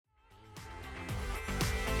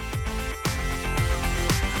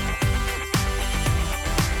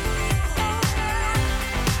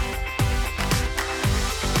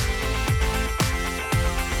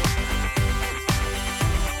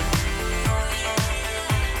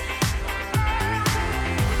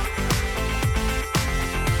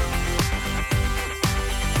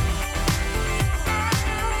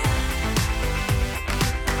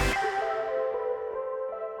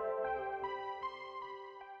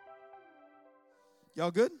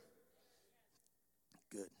Y'all good?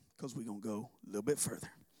 Good, because we're going to go a little bit further.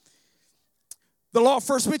 The law of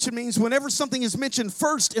first mention means whenever something is mentioned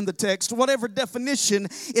first in the text, whatever definition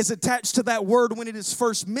is attached to that word when it is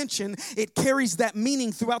first mentioned, it carries that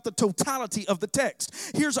meaning throughout the totality of the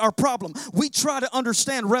text. Here's our problem. We try to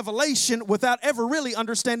understand Revelation without ever really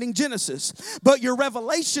understanding Genesis. But your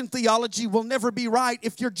Revelation theology will never be right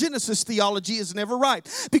if your Genesis theology is never right.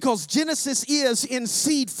 Because Genesis is in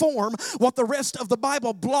seed form what the rest of the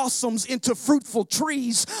Bible blossoms into fruitful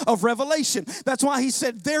trees of Revelation. That's why he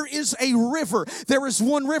said there is a river. There is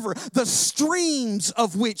one river, the streams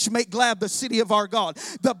of which make glad the city of our God.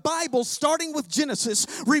 The Bible, starting with Genesis,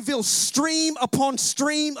 reveals stream upon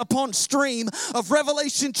stream upon stream of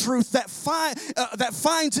revelation truth that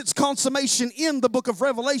finds its consummation in the book of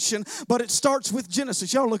Revelation, but it starts with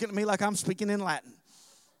Genesis. Y'all looking at me like I'm speaking in Latin.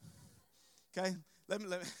 Okay? Let me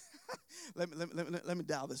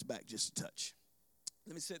dial this back just a touch.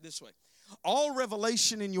 Let me say it this way. All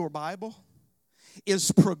revelation in your Bible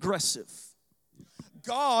is progressive.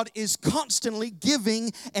 God is constantly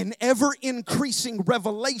giving an ever-increasing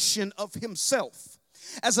revelation of himself.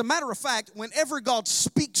 As a matter of fact, whenever God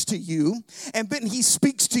speaks to you, and then he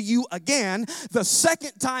speaks to you again, the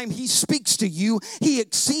second time he speaks to you, he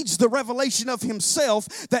exceeds the revelation of himself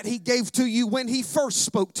that he gave to you when he first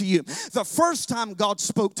spoke to you. The first time God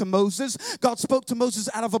spoke to Moses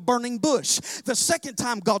out of a burning bush. The second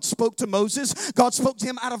time God spoke to Moses, God spoke to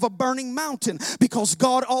him out of a burning mountain, because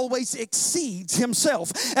God always exceeds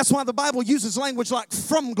himself. That's why the Bible uses language like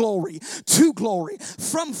from glory,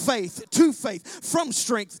 from faith to faith, from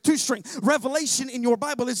strength to strength. Revelation in your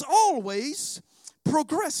Bible is always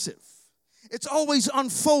progressive. It's always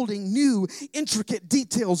unfolding new intricate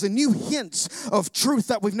details and new hints of truth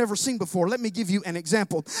that we've never seen before. Let me give you an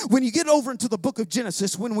example. When you get over into the book of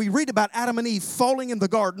Genesis, when we read about Adam and Eve falling in the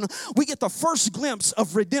garden, we get the first glimpse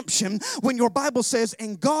of redemption when your Bible says,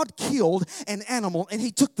 and God killed an animal, and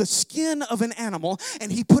he took the skin of an animal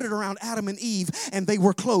and he put it around Adam and Eve, and they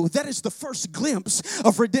were clothed. That is the first glimpse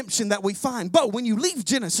of redemption that we find. But when you leave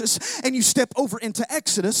Genesis and you step over into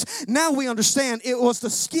Exodus, now we understand it was the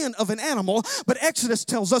skin of an animal. But Exodus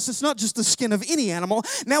tells us it's not just the skin of any animal.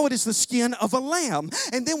 Now it is the skin of a lamb.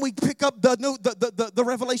 And then we pick up the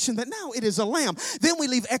revelation that now it is a lamb. Then we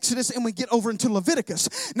leave Exodus and we get over into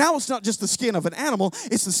Leviticus. Now it's not just the skin of an animal,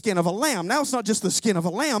 it's the skin of a lamb. Now it's not just the skin of a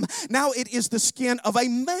lamb. Now it is the skin of a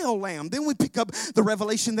male lamb. Then we pick up the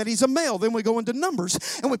revelation that he's a male. Then we go into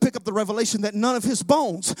Numbers and we pick up the revelation that none of his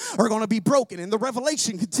bones are going to be broken. And the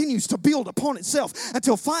revelation continues to build upon itself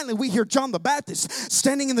until finally we hear John the Baptist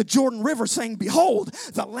standing in the Jordan River saying, behold,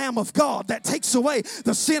 the Lamb of God that takes away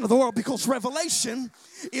the sin of the world. Because revelation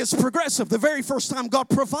is progressive. The very first time God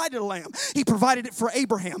provided a lamb, he provided it for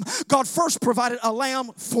Abraham. God first provided a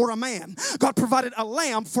lamb for a man. God provided a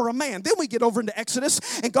lamb for a man. Then we get over into Exodus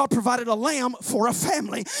and God provided a lamb for a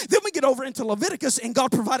family. Then we get over into Leviticus and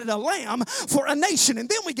God provided a lamb for a nation. And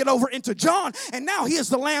then we get over into John and now he is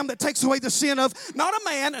the lamb that takes away the sin of not a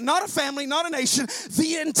man, not a family, not a nation,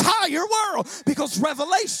 the entire world. Because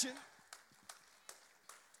revelation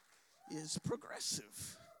is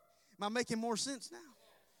progressive. Am I making more sense now?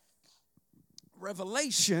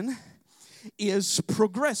 Revelation is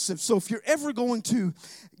progressive. So if you're ever going to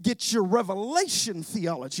get your revelation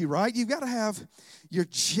theology right, you've got to have your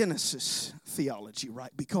Genesis theology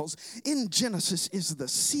right. Because in Genesis is the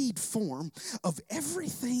seed form of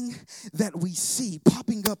everything that we see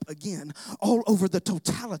popping up again all over the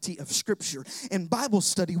totality of Scripture. In Bible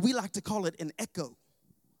study, we like to call it an echo.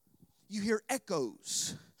 You hear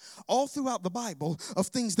echoes all throughout the Bible of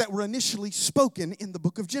things that were initially spoken in the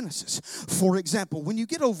book of Genesis. For example, when you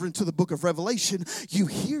get over into the book of Revelation, you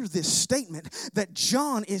hear this statement that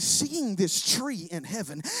John is seeing this tree in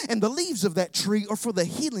heaven, and the leaves of that tree are for the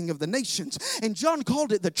healing of the nations. And John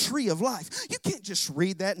called it the tree of life. You can't just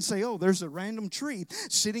read that and say, oh, there's a random tree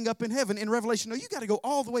sitting up in heaven in Revelation. No, you got to go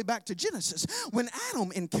all the way back to Genesis. When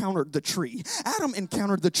Adam encountered the tree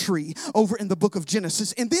over in the book of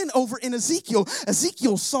Genesis. And then over in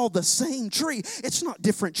Ezekiel saw the same tree. It's not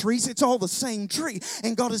different trees. It's all the same tree.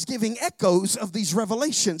 And God is giving echoes of these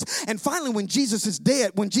revelations. And finally, when Jesus is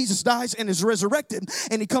dead, when Jesus dies and is resurrected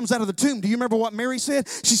and he comes out of the tomb, do you remember what Mary said?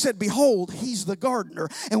 She said, behold, he's the gardener.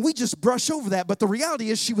 And we just brush over that. But the reality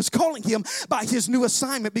is she was calling him by his new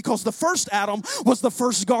assignment, because the first Adam was the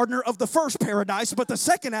first gardener of the first paradise. But the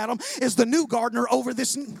second Adam is the new gardener over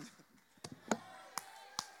this.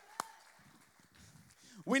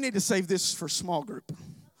 We need to save this for small group.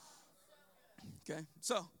 Okay,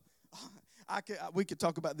 so we could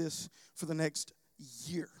talk about this for the next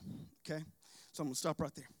year. Okay, so I'm going to stop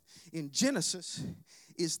right there. In Genesis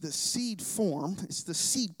is the seed form, it's the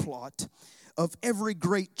seed plot of every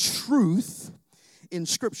great truth in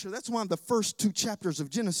Scripture. That's why the first 2 chapters of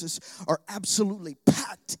Genesis are absolutely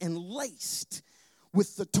packed and laced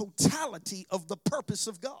with the totality of the purpose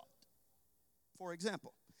of God. For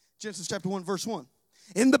example, Genesis chapter 1, verse 1.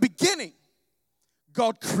 In the beginning,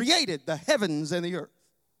 God created the heavens and the earth.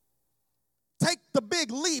 Take the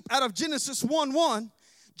big leap out of Genesis 1:1,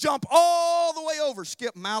 jump all the way over,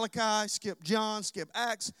 skip Malachi, skip John, skip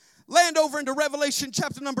Acts, land over into Revelation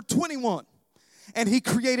chapter number 21. And he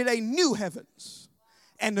created a new heavens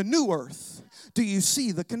and a new earth. Do you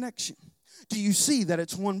see the connection? Do you see that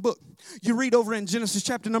it's one book? You read over in Genesis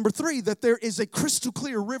chapter number 3 that there is a crystal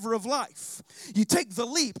clear river of life. You take the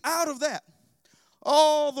leap out of that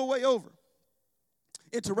all the way over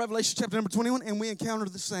into Revelation chapter number 21, and we encounter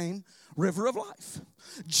the same river of life.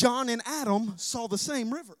 John and Adam saw the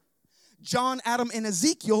same river. John, Adam, and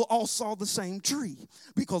Ezekiel all saw the same tree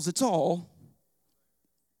because it's all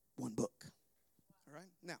one book. All right?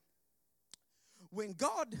 Now, when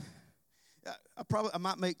God, I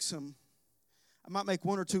might make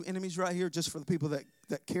 1 or 2 enemies right here just for the people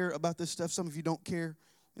that care about this stuff. Some of you don't care,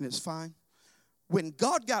 and it's fine. When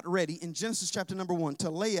God got ready in Genesis chapter number 1 to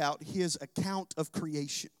lay out his account of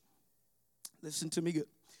creation, listen to me good.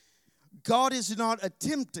 God is not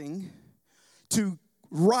attempting to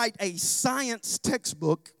write a science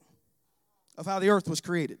textbook of how the earth was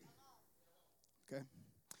created. Okay?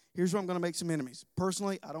 Here's where I'm going to make some enemies.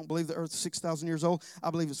 Personally, I don't believe the earth is 6,000 years old.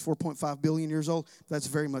 I believe it's 4.5 billion years old. That's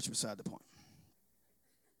very much beside the point.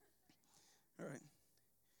 All right.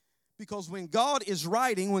 Because when God is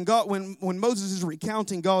writing, when Moses is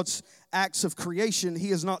recounting God's acts of creation, he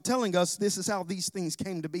is not telling us this is how these things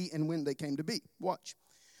came to be and when they came to be. Watch.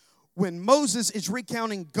 When Moses is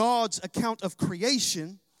recounting God's account of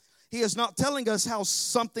creation, he is not telling us how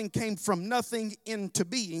something came from nothing into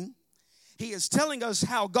being. He is telling us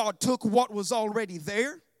how God took what was already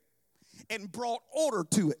there and brought order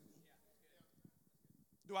to it.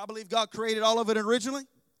 Do I believe God created all of it originally?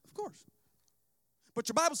 Of course. But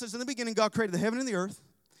your Bible says in the beginning God created the heaven and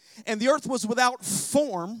the earth was without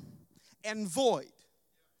form and void.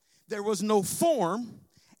 There was no form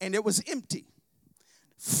and it was empty.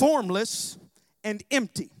 Formless and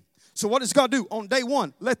empty. So what does God do? On day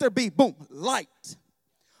 1, let there be, boom, light.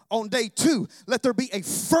 On day 2, let there be a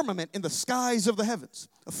firmament in the skies of the heavens.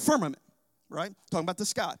 A firmament, right? Talking about the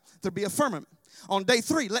sky. There be a firmament. On day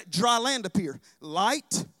 3, let dry land appear.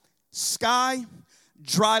 Light, sky,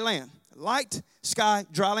 dry land. Light, sky,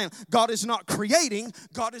 dry land. God is not creating.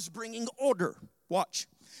 God is bringing order. Watch.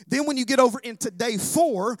 Then when you get over into day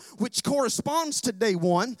 4, which corresponds to day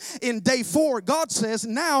 1, in day 4, God says,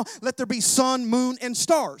 now let there be sun, moon, and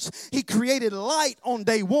stars. He created light on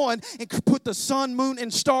day 1 and put the sun, moon,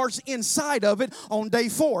 and stars inside of it on day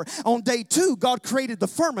 4. On day 2, God created the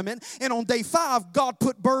firmament. And on day 5, God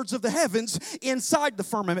put birds of the heavens inside the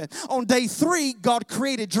firmament. On day 3, God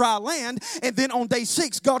created dry land. And then on day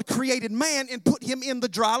 6, God created man and put him in the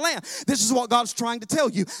dry land. This is what God's trying to tell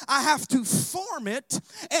you. I have to form it,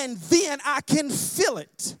 and then I can feel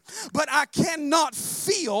it. But I cannot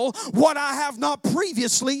feel what I have not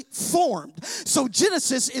previously formed. So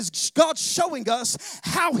Genesis is God showing us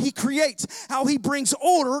how he creates, how he brings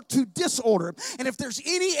order to disorder. And if there's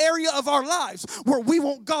any area of our lives where we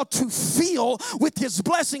want God to feel with his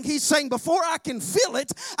blessing, he's saying, before I can feel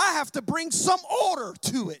it, I have to bring some order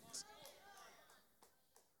to it.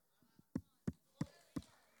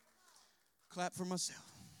 Clap for myself.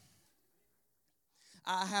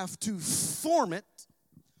 I have to form it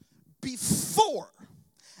before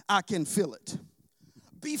I can feel it.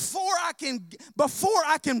 Before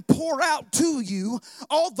I can pour out to you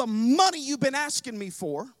all the money you've been asking me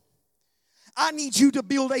for, I need you to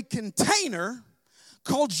build a container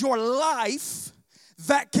called your life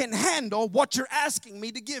that can handle what you're asking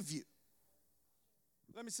me to give you.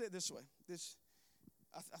 Let me say it this way.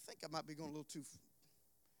 I think I might be going a little too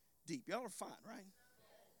deep. Y'all are fine, right?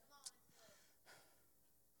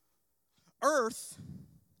 Earth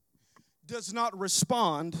does not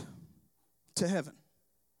respond to heaven.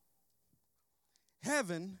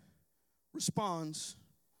 Heaven responds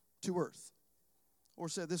to earth. Or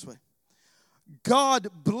said this way, God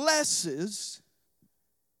blesses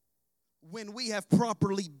when we have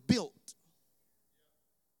properly built.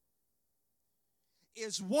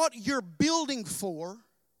 Is what you're building for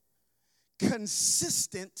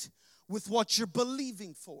consistent with what you're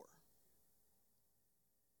believing for?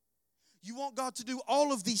 You want God to do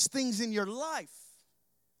all of these things in your life,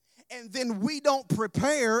 and then we don't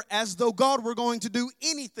prepare as though God were going to do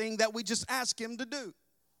anything that we just ask him to do.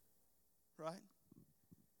 Right?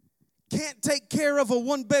 can't take care of a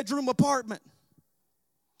one-bedroom apartment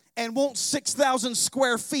and wants 6,000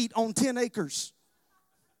 square feet on 10 acres.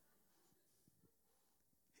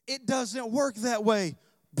 It doesn't work that way,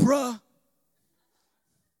 bruh.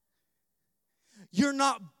 You're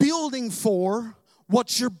not building for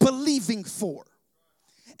what you're believing for.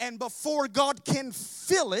 And before God can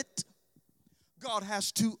fill it, God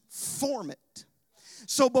has to form it.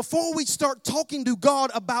 So before we start talking to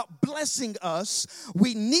God about blessing us,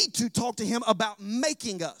 we need to talk to Him about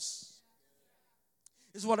making us.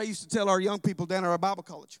 This is what I used to tell our young people down at our Bible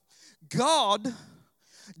college. God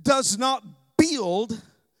does not build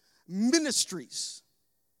ministries.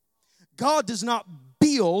 God does not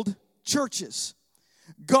build churches.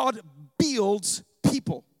 God builds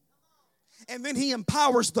people. And then He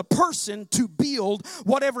empowers the person to build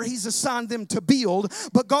whatever He's assigned them to build.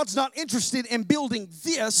 But God's not interested in building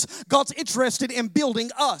this. God's interested in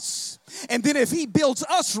building us. And then if He builds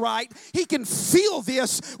us right, He can fill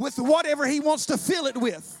this with whatever He wants to fill it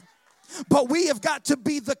with. But we have got to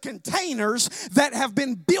be the containers that have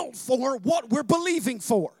been built for what we're believing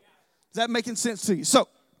for. Is that making sense to you? So,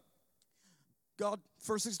 God,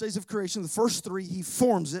 first 6 days of creation, the first 3, He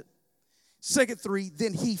forms it. Second 3,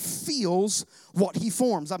 then He feels what He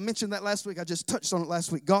forms. I mentioned that last week. I just touched on it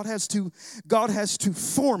last week. God has to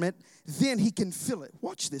form it, then He can fill it.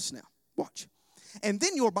 Watch this now. Watch. And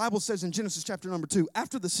then your Bible says in Genesis chapter number 2,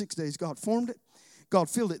 after the 6 days, God formed it. God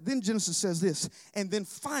filled it. Then Genesis says this. And then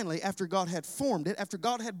finally, after God had formed it, after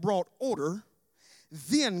God had brought order,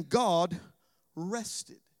 then God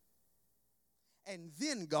rested. And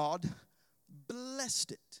then God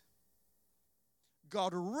blessed it.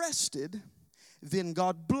 God rested, then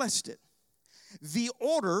God blessed it. The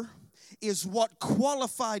order is what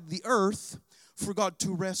qualified the earth for God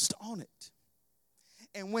to rest on it.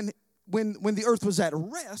 And when the earth was at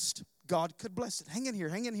rest, God could bless it. Hang in here,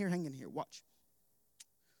 hang in here, hang in here. Watch.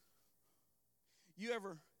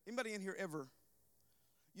 Anybody in here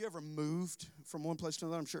ever moved from one place to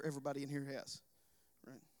another? I'm sure everybody in here has.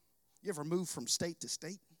 Right? You ever moved from state to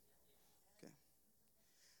state? Okay.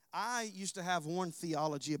 I used to have one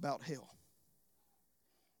theology about hell.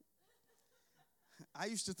 I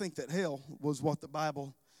used to think that hell was what the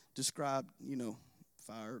Bible described,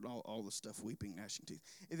 fire and all the stuff, weeping, gnashing teeth.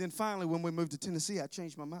 And then finally, when we moved to Tennessee, I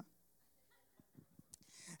changed my mind.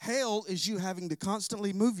 Hell is you having to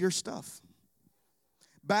constantly move your stuff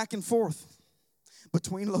back and forth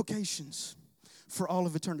between locations for all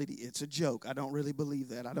of eternity. It's a joke. I don't really believe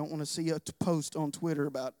that. I don't want to see a post on Twitter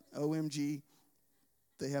about OMG,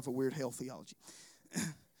 they have a weird hell theology.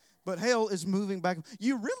 But hell is moving back.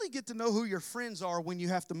 You really get to know who your friends are when you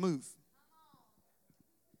have to move.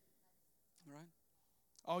 All right?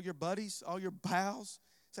 All your buddies, all your pals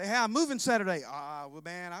say, hey, I'm moving Saturday. Well,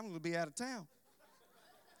 man, I'm going to be out of town.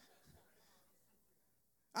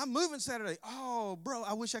 I'm moving Saturday. Oh, bro,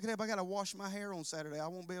 I wish I could help. I got to wash my hair on Saturday. I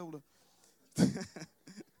won't be able to.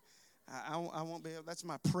 I won't be able. That's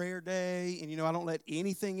my prayer day. And, I don't let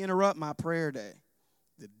anything interrupt my prayer day.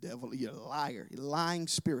 The devil, you're a liar. You're a lying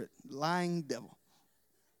spirit. Lying devil.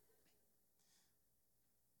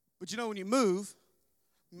 But, when you move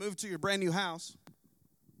to your brand new house,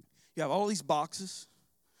 you have all these boxes,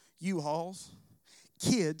 U-Hauls,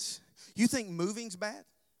 kids. You think moving's bad?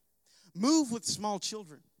 Move with small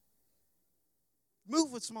children.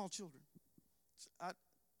 Move with small children.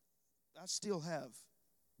 I still have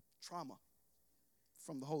trauma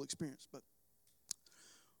from the whole experience. But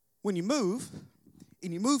when you move,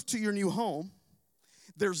 and you move to your new home,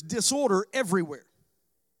 there's disorder everywhere.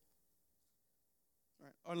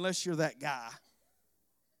 Right? Unless you're that guy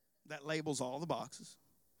that labels all the boxes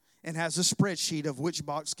and has a spreadsheet of which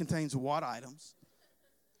box contains what items,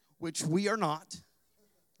 which we are not.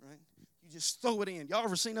 Right? You just throw it in. Y'all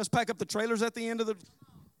ever seen us pack up the trailers at the end of the...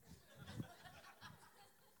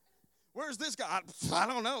 Where's this guy? I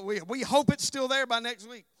don't know. We hope it's still there by next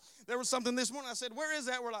week. There was something this morning. I said, where is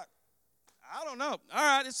that? We're like, I don't know. All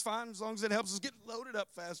right, it's fine as long as it helps us get loaded up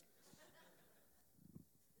fast.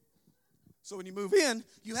 So when you move in,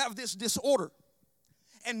 you have this disorder.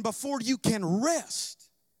 And before you can rest,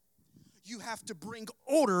 you have to bring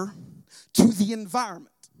order to the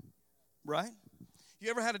environment. Right? You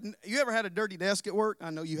ever had a dirty desk at work? I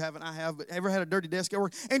know you haven't. I have. But ever had a dirty desk at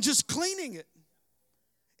work? And just cleaning it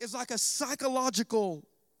is like a psychological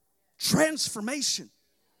transformation.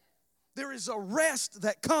 There is a rest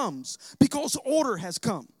that comes because order has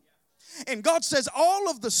come. And God says all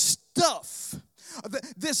of the stuff,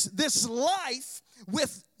 this life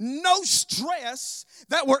with no stress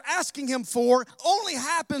that we're asking Him for only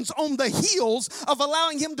happens on the heels of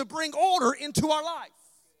allowing Him to bring order into our life.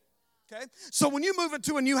 Okay? So when you move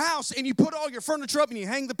into a new house and you put all your furniture up and you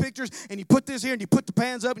hang the pictures and you put this here and you put the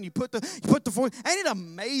pans up and you put the foil, ain't it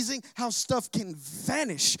amazing how stuff can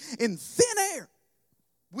vanish in thin air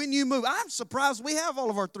when you move? I'm surprised we have all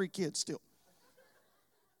of our 3 kids still.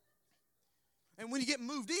 And when you get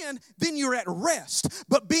moved in, then you're at rest.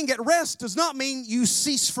 But being at rest does not mean you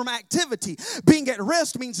cease from activity. Being at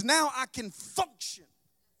rest means now I can function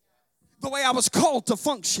the way I was called to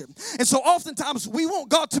function. And so oftentimes we want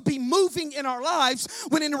God to be moving in our lives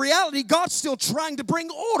when in reality God's still trying to bring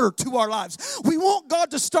order to our lives. We want God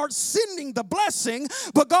to start sending the blessing,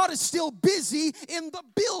 but God is still busy in the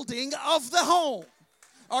building of the home.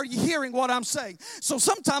 Are you hearing what I'm saying? So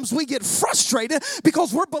sometimes we get frustrated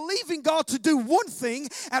because we're believing God to do one thing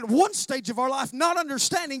at one stage of our life, not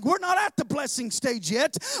understanding we're not at the blessing stage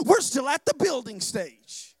yet. We're still at the building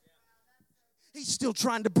stage. He's still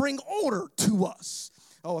trying to bring order to us.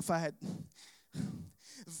 Oh, if I had,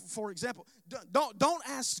 for example, don't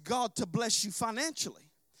ask God to bless you financially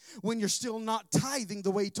when you're still not tithing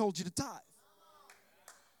the way He told you to tithe.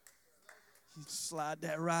 You slide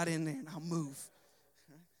that right in there and I'll move.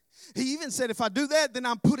 He even said, if I do that, then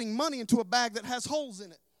I'm putting money into a bag that has holes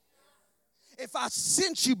in it. If I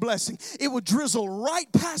sent you blessing, it would drizzle right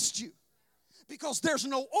past you. Because there's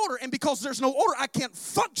no order, and because there's no order, I can't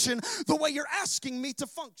function the way you're asking me to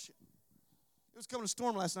function. It was coming a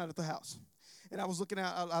storm last night at the house, and I was looking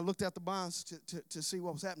out. I looked out the blinds to see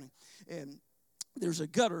what was happening, and there's a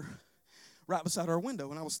gutter right beside our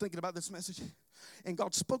window, and I was thinking about this message, and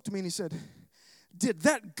God spoke to me, and He said, "Did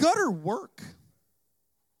that gutter work?"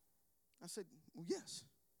 I said, "Well, yes."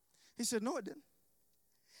 He said, "No, it didn't."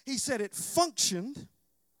 He said, "It functioned,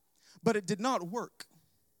 but it did not work."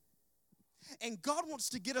 And God wants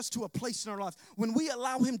to get us to a place in our life when we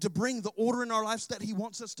allow Him to bring the order in our lives that He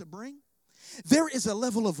wants us to bring. There is a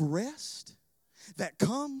level of rest that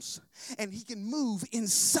comes, and He can move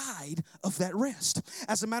inside of that rest.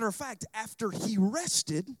 As a matter of fact, after He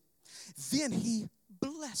rested, then He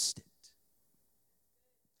blessed it.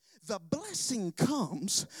 The blessing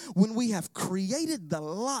comes when we have created the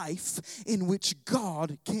life in which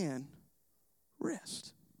God can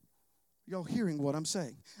rest. Y'all hearing what I'm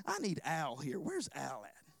saying? I need Al here. Where's Al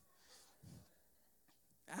at?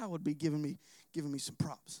 Al would be giving me some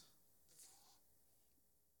props.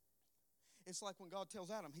 It's like when God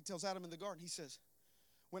tells Adam. He tells Adam in the garden. He says,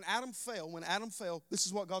 when Adam fell, this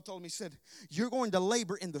is what God told him. He said, you're going to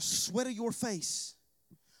labor in the sweat of your face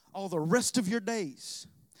all the rest of your days.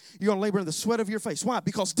 You're going to labor in the sweat of your face. Why?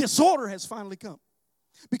 Because disorder has finally come.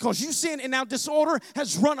 Because you sin and now disorder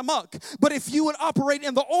has run amok. But if you would operate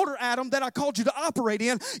in the order, Adam, that I called you to operate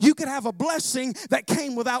in, you could have a blessing that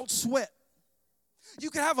came without sweat. You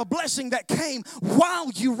can have a blessing that came while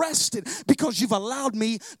you rested because you've allowed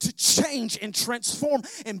me to change and transform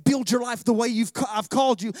and build your life the way I've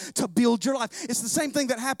called you to build your life. It's the same thing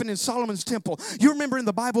that happened in Solomon's temple. You remember in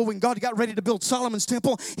the Bible when God got ready to build Solomon's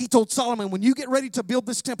temple, He told Solomon, when you get ready to build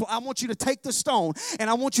this temple, I want you to take the stone and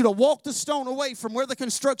I want you to walk the stone away from where the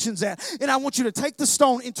construction's at. And I want you to take the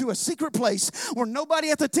stone into a secret place where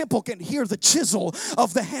nobody at the temple can hear the chisel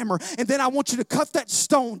of the hammer. And then I want you to cut that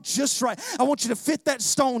stone just right. I want you to fit that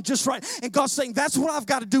stone just right. And God's saying, that's what I've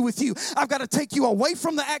got to do with you. I've got to take you away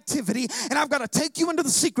from the activity and I've got to take you into the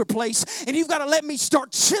secret place, and you've got to let me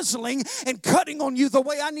start chiseling and cutting on you the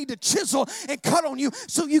way I need to chisel and cut on you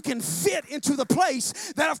so you can fit into the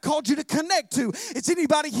place that I've called you to connect to. Is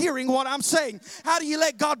anybody hearing what I'm saying? How do you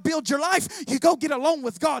let God build your life? You go get alone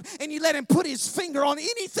with God and you let Him put His finger on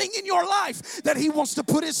anything in your life that He wants to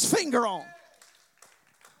put His finger on.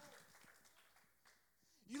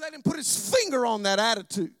 You let Him put His finger on that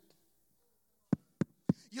attitude.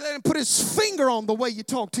 You let Him put His finger on the way you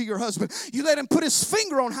talk to your husband. You let Him put His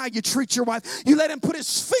finger on how you treat your wife. You let Him put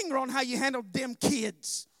His finger on how you handle them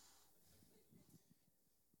kids.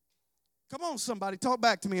 Come on, somebody, talk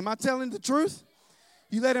back to me. Am I telling the truth?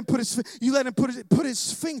 You let Him put His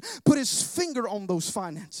finger on those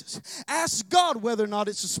finances. Ask God whether or not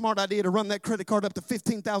it's a smart idea to run that credit card up to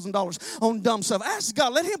 $15,000 on dumb stuff. Ask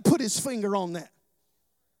God. Let Him put His finger on that.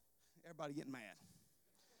 Everybody getting mad.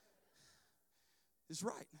 It's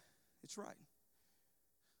right. It's right.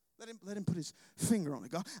 Let him put His finger on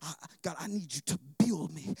it. God, I need you to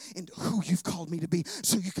build me into who You've called me to be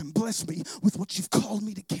so You can bless me with what You've called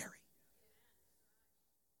me to carry.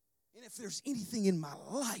 And if there's anything in my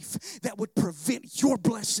life that would prevent Your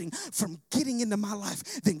blessing from getting into my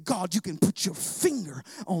life, then God, You can put Your finger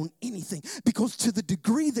on anything. Because to the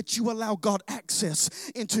degree that you allow God access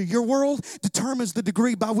into your world determines the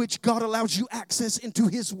degree by which God allows you access into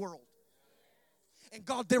His world. And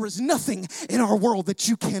God, there is nothing in our world that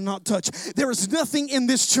you cannot touch. There is nothing in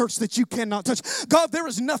this church that you cannot touch. God, there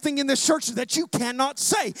is nothing in this church that you cannot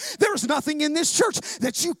say. There is nothing in this church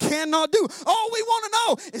that you cannot do. All we want to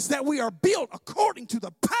know is that we are built according to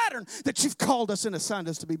the pattern that you've called us and assigned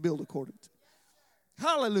us to be built according to.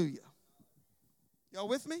 Hallelujah. Y'all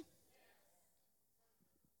with me?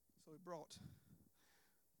 So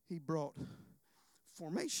he brought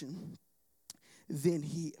formation. Then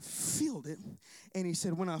he filled it, and he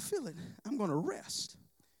said, when I fill it, I'm going to rest.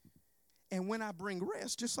 And when I bring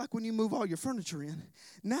rest, just like when you move all your furniture in,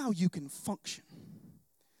 now you can function.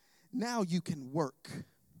 Now you can work.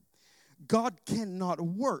 God cannot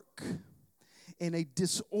work in a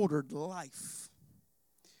disordered life.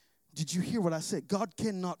 Did you hear what I said? God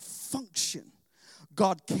cannot function.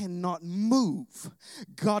 God cannot move.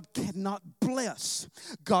 God cannot bless.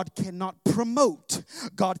 God cannot promote.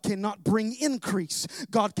 God cannot bring increase.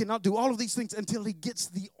 God cannot do all of these things until he gets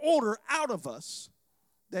the order out of us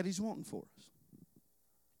that he's wanting for us.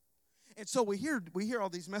 And so we hear all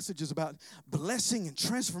these messages about blessing and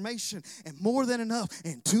transformation and more than enough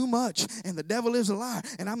and too much and the devil is a liar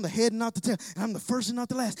and I'm the head and not the tail and I'm the first and not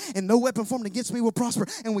the last and no weapon formed against me will prosper.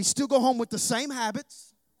 And we still go home with the same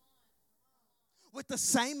habits, with the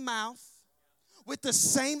same mouth, with the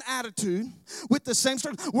same attitude, with the same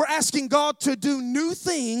strength. We're asking God to do new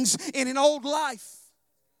things in an old life.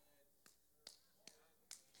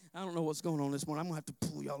 I don't know what's going on this morning. I'm going to have to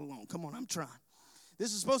pull y'all along. Come on, I'm trying.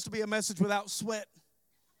 This is supposed to be a message without sweat.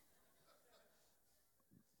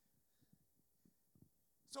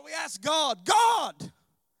 So we ask God,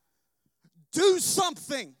 do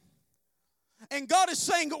something. And God is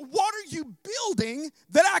saying, what are you building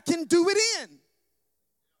that I can do it in?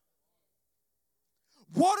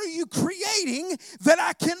 What are you creating that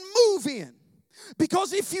I can move in?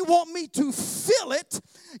 Because if you want me to fill it,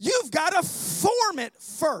 you've got to form it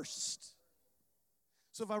first.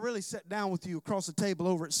 So if I really sat down with you across the table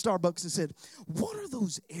over at Starbucks and said, what are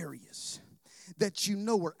those areas that you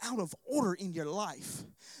know are out of order in your life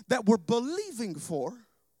that we're believing for,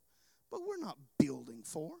 but we're not building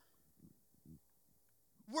for?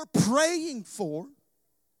 We're praying for,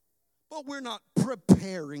 but we're not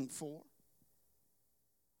preparing for.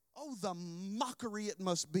 Oh, the mockery it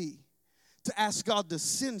must be to ask God to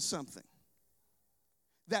send something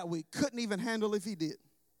that we couldn't even handle if he did.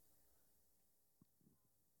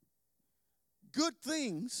 Good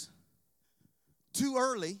things too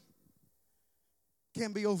early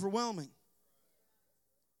can be overwhelming.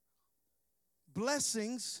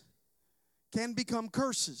 Blessings can become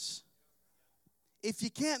curses. If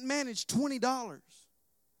you can't manage $20,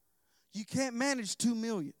 you can't manage $2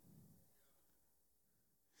 million.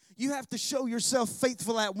 You have to show yourself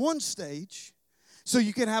faithful at one stage so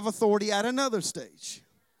you can have authority at another stage.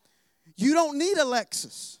 You don't need a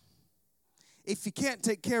Lexus if you can't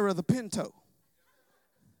take care of the Pinto.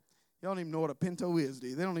 Y'all don't even know what a Pinto is, do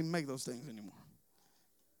you? They don't even make those things anymore.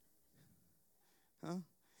 Huh?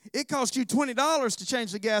 It costs you $20 to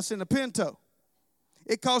change the gas in a Pinto.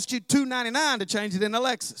 It costs you $2.99 to change it in a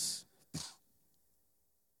Lexus.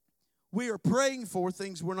 We are praying for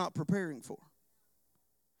things we're not preparing for.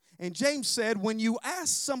 And James said, when you ask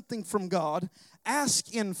something from God,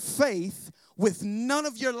 ask in faith with none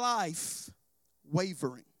of your life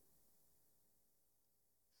wavering.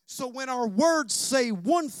 So when our words say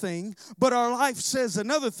one thing, but our life says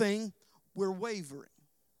another thing, we're wavering.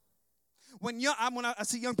 When I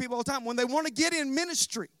see young people all the time, when they want to get in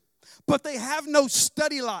ministry, but they have no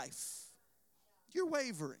study life, you're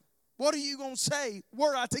wavering. What are you going to say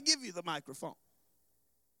were I to give you the microphone?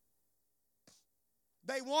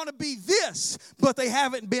 They want to be this, but they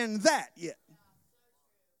haven't been that yet.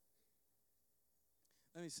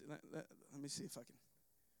 Let me see if I can.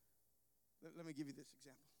 Let me give you this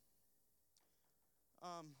example.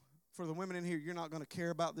 For the women in here, you're not going to care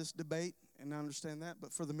about this debate, and I understand that.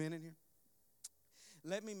 But for the men in here,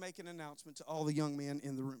 let me make an announcement to all the young men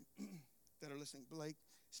in the room that are listening, Blake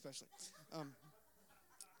especially.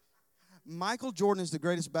 Michael Jordan is the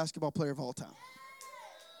greatest basketball player of all time.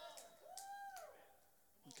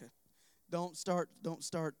 Don't start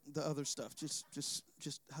the other stuff. Just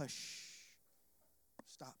hush.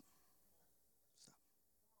 Stop.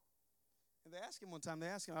 And they asked him one time,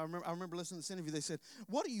 I remember listening to this interview, they said,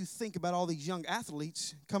 what do you think about all these young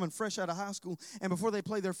athletes coming fresh out of high school, and before they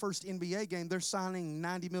play their first NBA game, they're signing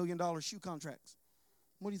 $90 million shoe contracts?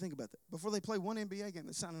 What do you think about that? Before they play one NBA game,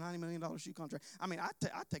 they sign a $90 million shoe contract. I mean,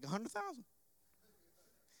 I'd take $100,000.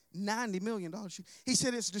 $90 million shoe. He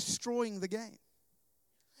said it's destroying the game.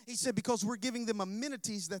 He said, because we're giving them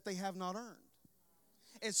amenities that they have not earned.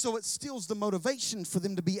 And so it steals the motivation for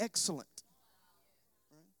them to be excellent.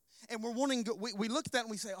 And we're wanting, we look at that and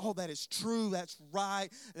we say, oh, that is true, that's right,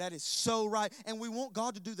 that is so right. And we want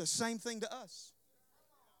God to do the same thing to us.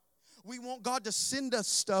 We want God to send us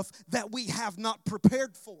stuff that we have not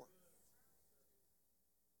prepared for.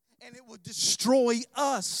 And it will destroy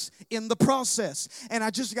us in the process. And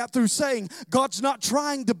I just got through saying, God's not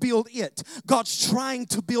trying to build it. God's trying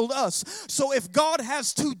to build us. So if God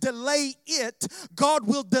has to delay it, God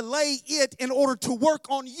will delay it in order to work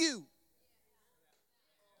on you.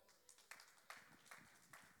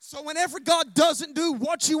 So whenever God doesn't do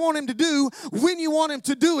what you want Him to do, when you want Him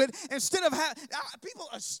to do it, instead of people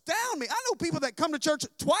astound me. I know people that come to church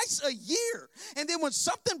twice a year, and then when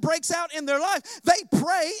something breaks out in their life, they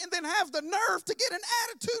pray and then have the nerve to get an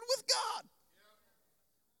attitude with God.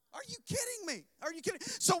 Are you kidding me? Are you kidding?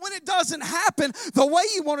 So when it doesn't happen the way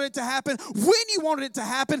you wanted it to happen, when you wanted it to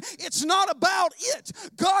happen, it's not about it.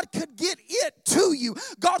 God could get it to you.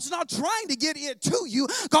 God's not trying to get it to you.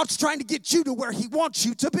 God's trying to get you to where He wants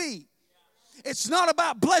you to be. It's not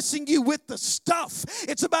about blessing you with the stuff.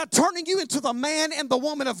 It's about turning you into the man and the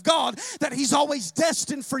woman of God that He's always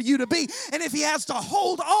destined for you to be. And if He has to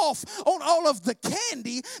hold off on all of the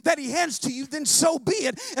candy that He hands to you, then so be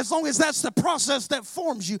it, as long as that's the process that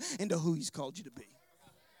forms you into who He's called you to be.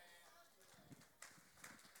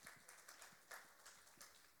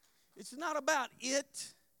 It's not about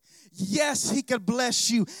it. Yes, He could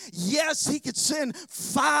bless you. Yes, He could send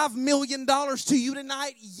 $5 million to you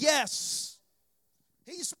tonight. Yes.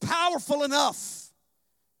 He's powerful enough.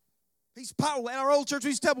 He's powerful. At our old church, we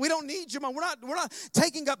used to tell them, we don't need your money. We're not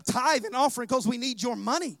taking up tithe and offering because we need your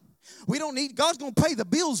money. We don't need, God's going to pay the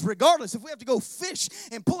bills regardless. If we have to go fish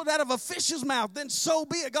and pull it out of a fish's mouth, then so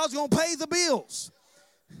be it. God's going to pay the bills.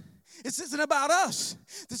 This isn't about us.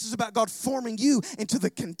 This is about God forming you into the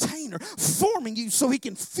container, forming you so He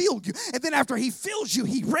can fill you. And then after He fills you,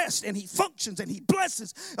 He rests and He functions and He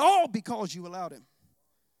blesses, all because you allowed Him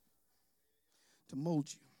to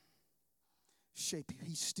mold you, shape you.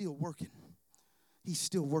 He's still working. He's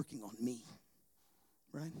still working on me,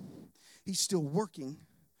 right? He's still working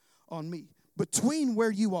on me. Between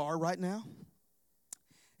where you are right now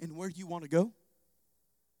and where you want to go,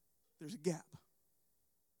 there's a gap.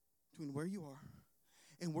 Between where you are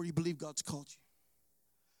and where you believe God's called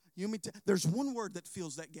you. There's one word that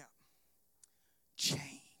fills that gap. Change.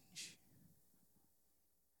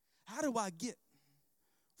 How do I get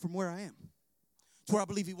from where I am to where I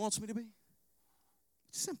believe He wants me to be?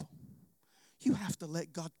 It's simple. You have to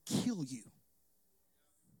let God kill you.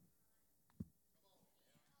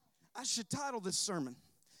 I should title this sermon,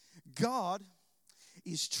 God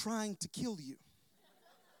is trying to kill you.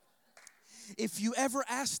 If you ever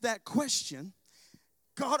ask that question,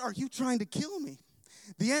 God, are you trying to kill me?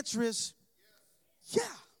 The answer is, yeah.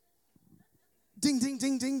 Ding, ding,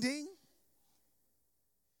 ding, ding, ding.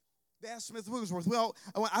 They asked Smith Wigglesworth. Well,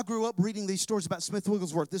 I grew up reading these stories about Smith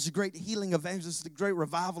Wigglesworth. This is a great healing evangelist, a great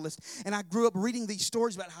revivalist. And I grew up reading these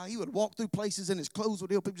stories about how he would walk through places and his clothes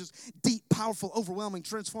would heal people. Just deep, powerful, overwhelming,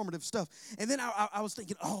 transformative stuff. And then I was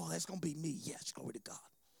thinking, oh, that's going to be me. Yes, glory to God.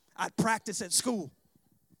 I'd practice at school.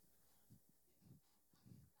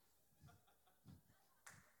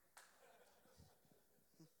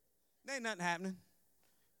 There ain't nothing happening.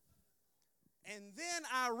 And then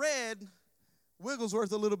I read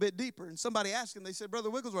Wigglesworth a little bit deeper, and somebody asked him, they said, Brother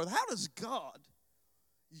Wigglesworth, how does God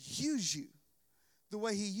use you the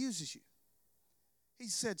way He uses you? He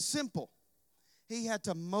said, simple. He had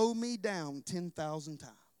to mow me down 10,000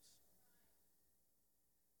 times.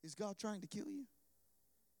 Is God trying to kill you?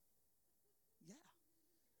 Yeah.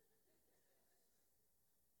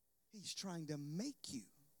 He's trying to make you.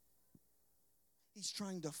 He's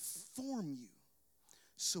trying to form you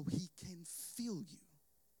so He can fill you.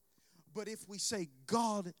 But if we say,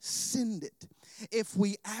 God, send it, if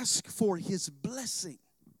we ask for His blessing,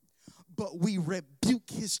 but we rebuke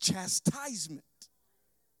His chastisement,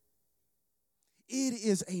 it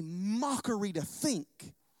is a mockery to think,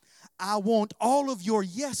 I want all of your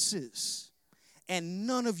yeses and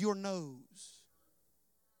none of your no's.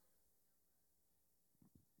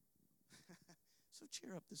 So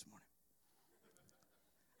cheer up this morning.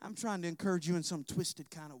 I'm trying to encourage you in some twisted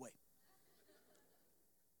kind of way.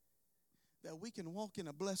 That we can walk in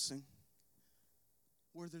a blessing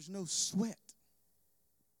where there's no sweat.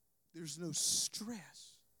 There's no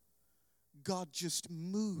stress. God just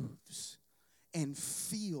moves and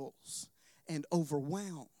feels and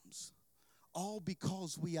overwhelms. All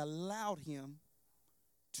because we allowed Him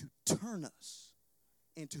to turn us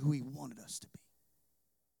into who He wanted us to be.